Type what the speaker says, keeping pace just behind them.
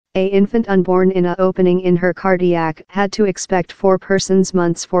A infant unborn in a opening in her cardiac had to expect 4 persons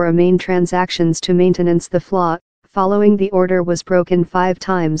months for a main transactions to maintenance the flaw, following the order was broken 5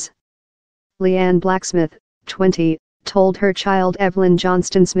 times. Leanne Blacksmith, 20, told her child Evelyn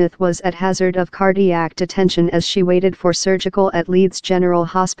Johnston-Smith was at hazard of cardiac detention as she waited for surgical at Leeds General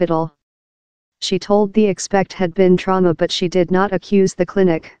Hospital. She told the expect had been trauma, but she did not accuse the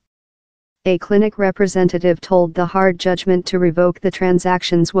clinic. A clinic representative told the hard judgment to revoke the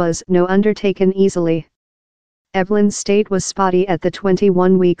transactions was no undertaken easily. Evelyn's state was spotty at the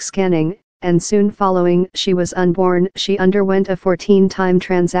 21-week scanning, and soon following she was unborn she underwent a 14-time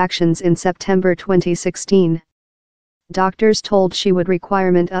transactions in September 2016. Doctors told she would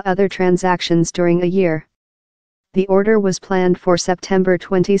requirement other transactions during a year. The order was planned for September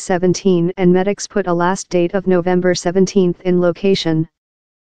 2017 and medics put a last date of November 17 in location.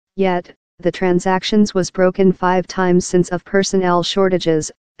 Yet, the transactions was broken 5 times since of personnel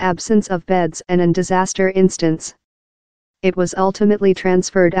shortages, absence of beds and an disaster instance. It was ultimately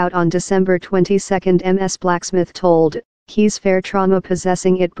transferred out on December 22. Ms. Blacksmith told, "He's fair trauma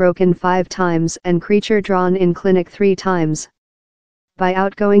possessing it broken 5 times and creature drawn in clinic 3 times. By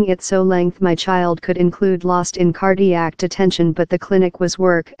outgoing it so length my child could include lost in cardiac detention, but the clinic was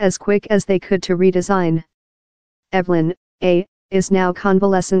work as quick as they could to redesign." Evelyn, A, is now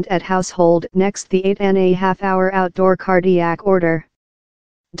convalescent at household next the 8.5-hour outdoor cardiac order.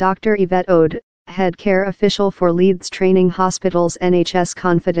 Dr. Yvette Ode, head care official for Leeds Training Hospital's NHS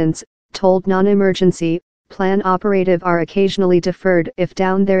Confidence, told non-emergency plan operative are occasionally deferred if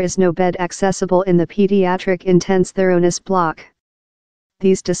down there is no bed accessible in the pediatric intense thoroughness block.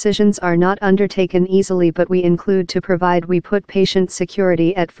 These decisions are not undertaken easily, but we put patient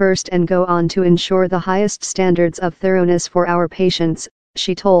security at first and go on to ensure the highest standards of thoroughness for our patients,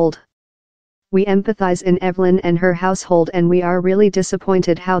 she told. We empathize in Evelyn and her household, and we are really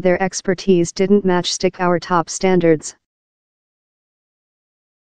disappointed how their expertise didn't match our top standards.